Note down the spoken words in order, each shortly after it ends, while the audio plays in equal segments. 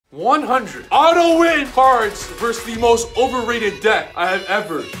100 auto-win cards versus the most overrated deck I have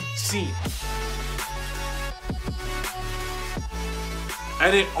ever seen.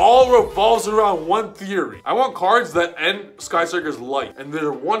 And it all revolves around one theory. I want cards that end Sky Striker's life. And there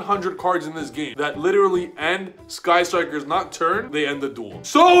are 100 cards in this game that literally end Sky Striker's not turn, they end the duel.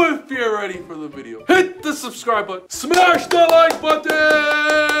 So if you're ready for the video, hit the subscribe button, smash the like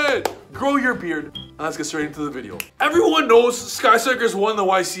button, grow your beard, and let's get straight into the video. Everyone knows Sky Striker's won the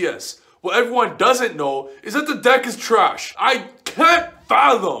YCS. What everyone doesn't know is that the deck is trash. I can't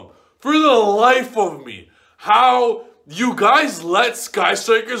fathom for the life of me how you guys let Sky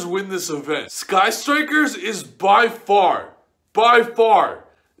Strikers win this event. Sky Strikers is by far,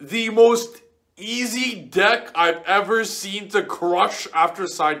 the most easy deck I've ever seen to crush after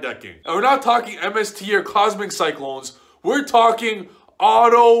side decking. And we're not talking MST or Cosmic Cyclones. We're talking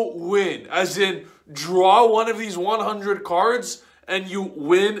auto win, as in draw one of these 100 cards and you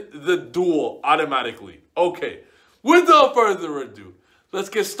win the duel automatically. Okay, without further ado, let's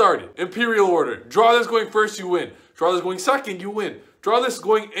get started. Imperial order. Draw this going first, you win. Draw this going second, you win. Draw this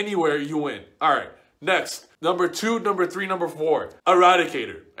going anywhere, you win. All right, next. Number 2, number 3, number 4.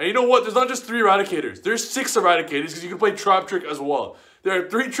 Eradicator. And you know what? There's not just 3 Eradicators. There's 6 Eradicators because you can play Trap Trick as well. There are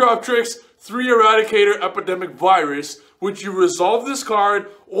 3 Trap Tricks, 3 Eradicator, Epidemic Virus, which you resolve this card,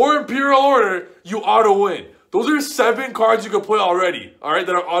 or Imperial Order, you auto-win. Those are 7 cards you can play already, all right,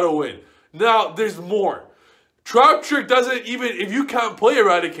 that are auto-win. Now, there's more. Trap Trick doesn't even, if you can't play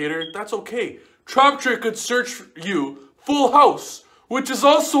Eradicator, that's okay. Trap Trick could search you Full House, which is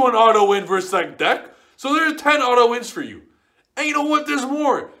also an auto-win versus that deck. So there's 10 auto-wins for you. And you know what? There's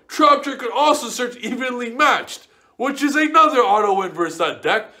more. Trap Trick could also search Evenly Matched, which is another auto-win versus that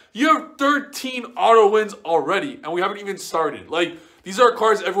deck. You have 13 auto-wins already, and we haven't even started. Like, these are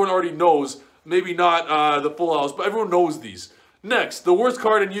cards everyone already knows. Maybe not the Full House, but everyone knows these. Next, the worst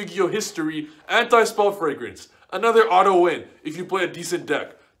card in Yu-Gi-Oh! History, Anti-Spell Fragrance. Another auto-win if you play a decent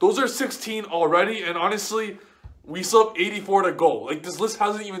deck. Those are 16 already, and honestly, we still have 84 to go. Like, this list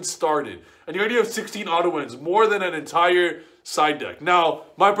hasn't even started. And you already have 16 auto-wins, more than an entire side deck. Now,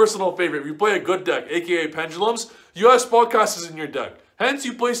 my personal favorite, if you play a good deck, aka Pendulums, you have Spellcasters in your deck. Hence,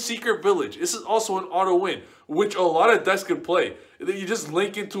 you play Secret Village. This is also an auto-win, which a lot of decks could play. You just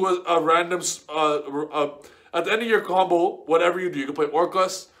link into a random, at the end of your combo, whatever you do, you can play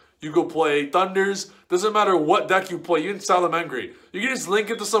Orcus, you go play Thunders, doesn't matter what deck you play, even Salamangreat. You can just link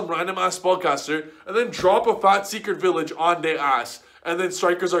it to some random ass spellcaster and then drop a fat Secret Village on their ass. And then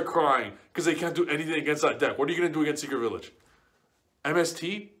strikers are crying because they can't do anything against that deck. What are you going to do against Secret Village?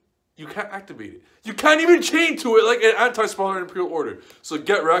 MST? You can't activate it. You can't even chain to it like an anti-spell or Imperial Order. So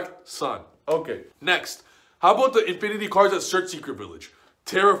get wrecked, son. Okay, next. How about the Infinity cards that search Secret Village?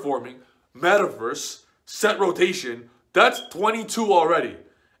 Terraforming, Metaverse, Set Rotation. That's 22 already.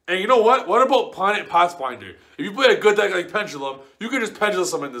 And you know what? What about Planet Pathfinder? If you play a good deck like Pendulum, you can just Pendulum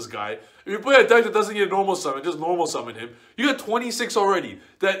summon this guy. If you play a deck that doesn't get a normal summon, just normal summon him. You got 26 already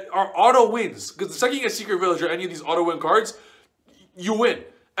that are auto wins. Because the second you get Secret Village or any of these auto win cards, you win.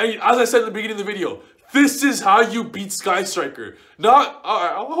 And as I said in the beginning of the video, this is how you beat Sky Striker. Not,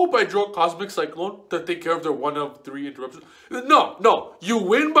 I hope I draw Cosmic Cyclone to take care of their 1 of 3 interruptions. No. You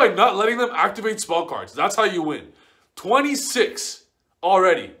win by not letting them activate spell cards. That's how you win. 26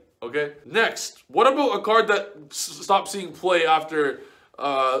 already. Okay, next, what about a card that stopped seeing play after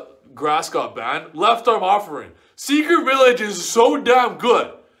Grass got banned? Left Arm Offering. Secret Village is so damn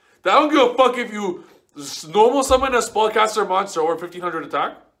good that I don't give a fuck if you normal summon a Spellcaster monster or 1500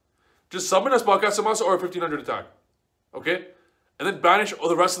 attack. Just summon a Spellcaster monster or 1500 attack. Okay? And then banish all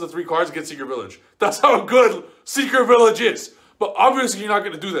the rest of the 3 cards against Secret Village. That's how good Secret Village is. But obviously you're not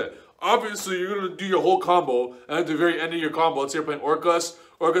going to do that. Obviously you're going to do your whole combo, and at the very end of your combo, let's say you're playing Orcus,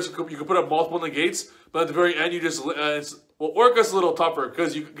 you can put up multiple negates, but at the very end you just, well, Orcus is a little tougher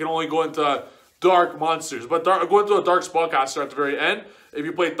because you can only go into dark monsters. But go into a dark spellcaster at the very end. If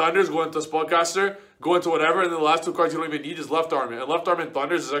you play Thunders, go into spellcaster, go into whatever, and then the last 2 cards you don't even need is Left Arm. And Left Arm and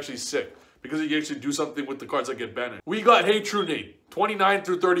Thunders is actually sick because you can actually do something with the cards that get banned. We got Hey True Nate, 29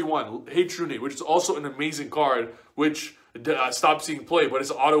 through 31. Hey True Nate, which is also an amazing card, which stopped seeing play, but it's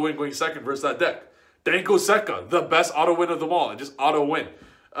an auto win going second versus that deck. Danko Seka, the best auto win of them all, and just auto win.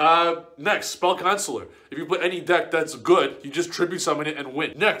 Next, Spell Counselor. If you play any deck that's good, you just tribute summon it and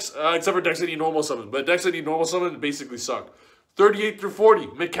win. Next, except for decks that need normal summon, but decks that need normal summon basically suck. 38 through 40,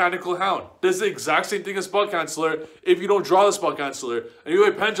 Mechanical Hound. Does the exact same thing as Spell Counselor if you don't draw the Spell Counselor. And you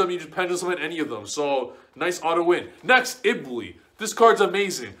play Pendulum, you just Pendulum summon any of them. So, nice auto win. Next, Ibli. This card's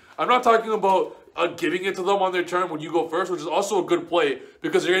amazing. I'm not talking about giving it to them on their turn when you go first, which is also a good play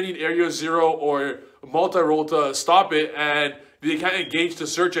because you're going to need Area 0 or multi-roll to stop it and they can't engage to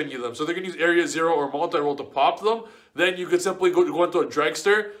search any of them. So they're going to use Area 0 or multi-roll to pop them. Then you could simply go into a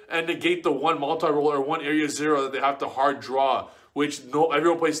dragster and negate the one multi-roll or one Area 0 that they have to hard draw, which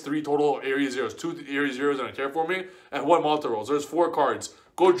everyone plays 3 total Area 0s, 2 Area 0s and a Terraforming, and 1 multi-roll. So there's 4 cards.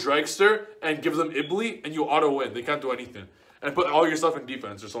 Go dragster and give them Ibly, and you auto-win. They can't do anything. And put all your stuff in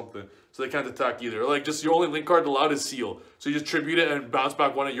defense or something, so they can't attack either. Like, just your only link card allowed is Seal. So you just tribute it and bounce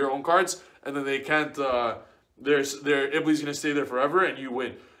back one of your own cards, and then they can't, their Ibly's going to stay there forever, and you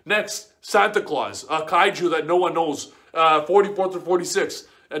win. Next, Santa Claus, a kaiju that no one knows, 44 through 46.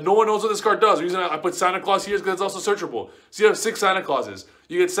 And no one knows what this card does. The reason I put Santa Claus here is because it's also searchable. So you have 6 Santa Clauses.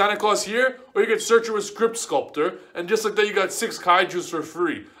 You get Santa Claus here, or you get Searcher with Script Sculptor, and just like that, you got 6 kaijus for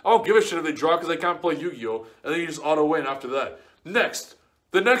free. I don't give a shit if they draw because I can't play Yu-Gi-Oh! And then you just auto-win after that. Next,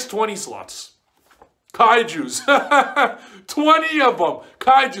 the next 20 slots. Kaijus. 20 of them.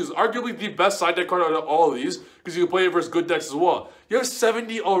 Kaijus. Arguably the best side deck card out of all of these, because you can play it versus good decks as well. You have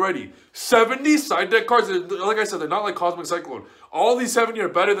 70 already. 70 side deck cards. Like I said, they're not like Cosmic Cyclone. All these 70 are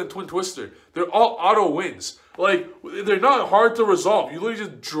better than Twin Twister. They're all auto wins. Like, they're not hard to resolve. You literally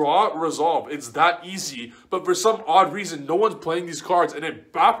just draw, resolve. It's that easy. But for some odd reason, no one's playing these cards, and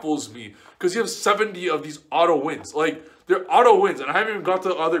it baffles me. Because you have 70 of these auto wins. Like, they're auto wins, and I haven't even got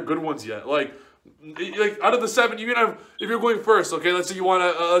to other good ones yet. Like out of the 7, you can have, if you're going first, okay, let's say you want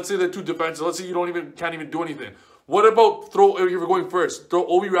to, let's say they're 2 defensive, let's say you can't even do anything. What about if you're going first, throw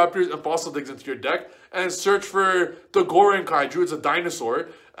Obi Raptors and Fossil Digs into your deck and search for the Goran Kaiju. It's a dinosaur.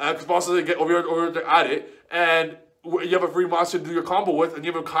 Because Fossil Dig get over to add it, and you have a free monster to do your combo with, and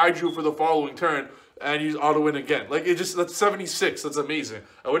you have a Kaiju for the following turn, and you auto win again. Like, that's 76. That's amazing.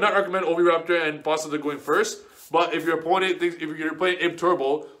 I would not recommend Obi Raptor and Fossil Dig going first. But if your opponent thinks, if you're playing Imp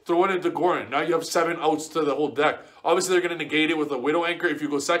Turbo, throw it into Goran. Now you have 7 outs to the whole deck. Obviously, they're going to negate it with a Widow Anchor if you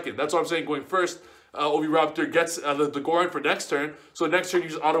go second. That's what I'm saying, going first. Obi Raptor gets the Goran for next turn. So next turn, you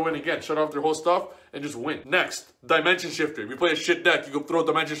just auto win again. Shut off their whole stuff and just win. Next, Dimension Shifter. If you play a shit deck, you go throw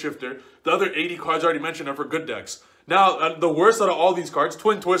Dimension Shifter. The other 80 cards I already mentioned are for good decks. Now, the worst out of all these cards,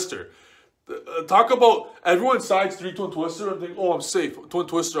 Twin Twister. Talk about everyone sides 3 Twin Twister and think, oh, I'm safe. Twin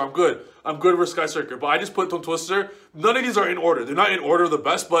Twister, I'm good. I'm good versus Sky Striker. But I just put Twin Twister. None of these are in order. They're not in order of the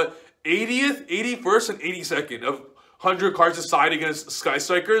best, but 80th, 81st, and 82nd of 100 cards aside against Sky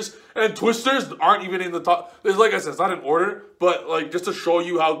Strikers. And Twisters aren't even in the top. There's, like I said, it's not in order, but like just to show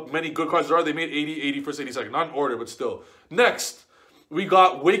you how many good cards there are, they made 80, 81st, 82nd. Not in order, but still. Next, we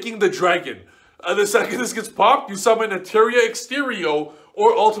got Waking the Dragon. The second this gets popped, you summon a Teria Exterio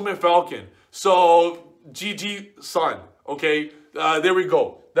or Ultimate Falcon. So, GG Sun, okay? There we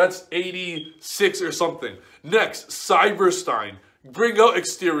go. That's 86 or something. Next, Cyberstein. Bring out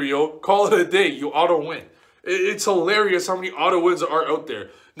Exterio, call it a day, you auto-win. It's hilarious how many auto-wins are out there.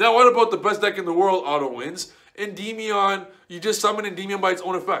 Now, what about the best deck in the world auto-wins? Endymion, you just summon Endymion by its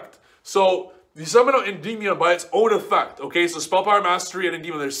own effect. So, you summon out Endymion by its own effect, okay? So, Spell Power Mastery and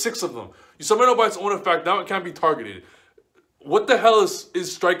Endymion, there's 6 of them. You summon out by its own effect, now it can't be targeted. What the hell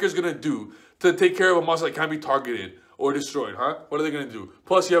is Strikers gonna do to take care of a monster that can't be targeted or destroyed, huh? What are they gonna do?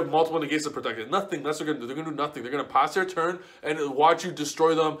 Plus, you have multiple negates to protect it. Nothing. That's what they're gonna do. They're gonna do nothing. They're gonna pass their turn and watch you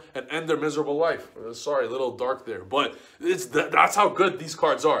destroy them and end their miserable life. Sorry, a little dark there, but that's how good these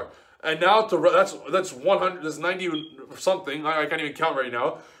cards are. And now that's 100. That's 90 something. I can't even count right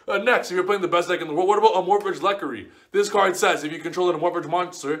now. Next, if you're playing the best deck in the world, what about Amorphage Leckery? This card says if you control an Amorphage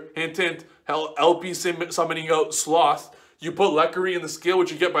monster, hint hint, LP summoning out Sloth. You put Leckery in the skill,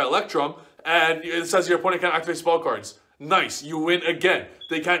 which you get by Electrum, and it says your opponent can't activate spell cards. Nice, you win again.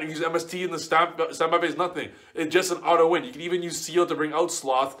 They can't use MST in the standby phase, nothing. It's just an auto win. You can even use Seal to bring out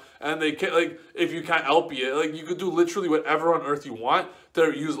Sloth, and they can, like, if you can't LP it, like, you could do literally whatever on earth you want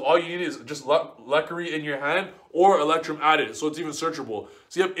to use. All you need is just Leckery in your hand or Electrum added, so it's even searchable.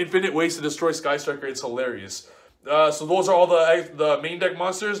 So you have infinite ways to destroy Sky Striker. It's hilarious. So those are all the main deck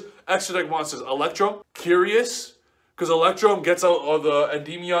monsters. Extra deck monsters: Electrum, Curious. Because Electrum gets out of the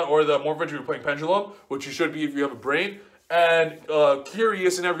Endymion or the Morphin if you're playing Pendulum, which you should be if you have a brain. And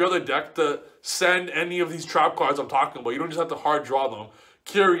Curious in every other deck to send any of these trap cards I'm talking about. You don't just have to hard draw them.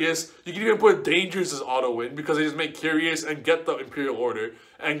 Curious, you can even put Dangers as auto-win because they just make Curious and get the Imperial Order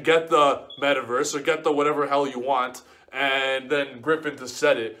and get the Metaverse or get the whatever hell you want and then Griffin to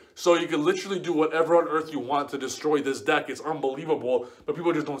set it. So you can literally do whatever on earth you want to destroy this deck. It's unbelievable, but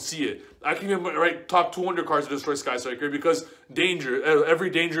people just don't see it. I can even write top 200 cards to destroy Sky Striker because danger, every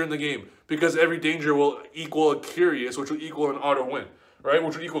danger in the game, because every danger will equal a Curious, which will equal an auto win, right?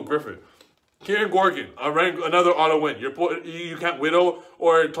 Which will equal Griffin. Kieran Gorgon, another auto win. You can't Widow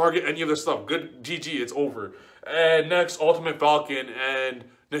or target any of this stuff. Good GG, it's over. And next, Ultimate Falcon and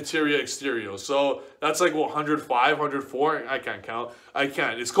Neteria Exterior. So that's like, what, 105, 104? I can't count. I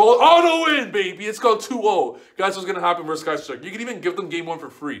can't. It's called auto win, baby. It's called 2-0. Guys, what's going to happen versus Sky Striker? You can even give them game 1 for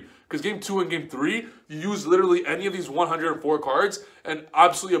free. Because game 2 and game 3, you use literally any of these 104 cards and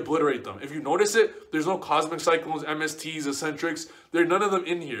absolutely obliterate them. If you notice it, there's no Cosmic Cyclones, MSTs, Eccentrics. There are none of them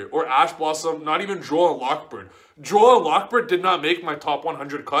in here. Or Ash Blossom, not even Droll and Lockbird. Droll and Lockbird did not make my top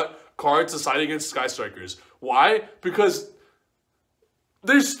 100 cut cards to side against Sky Strikers. Why? Because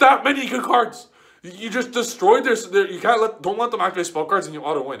there's that many good cards. You just destroyed their you don't let them activate spell cards and you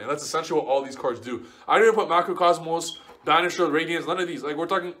auto win. And that's essentially what all these cards do. I didn't even put Macrocosmos, Banisher, Radiance, none of these. Like, we're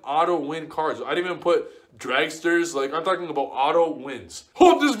talking auto win cards. I didn't even put Dragsters. Like, I'm talking about auto wins.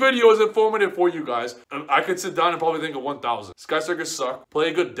 Hope this video is informative for you guys. I could sit down and probably think of 1,000. Sky Strikers suck. Play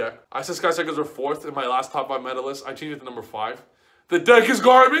a good deck. I said Sky Strikers were 4th in my last top 5 medalists. I changed it to number 5. The deck is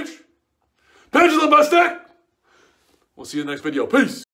garbage. Pendulum best deck. We'll see you in the next video. Peace.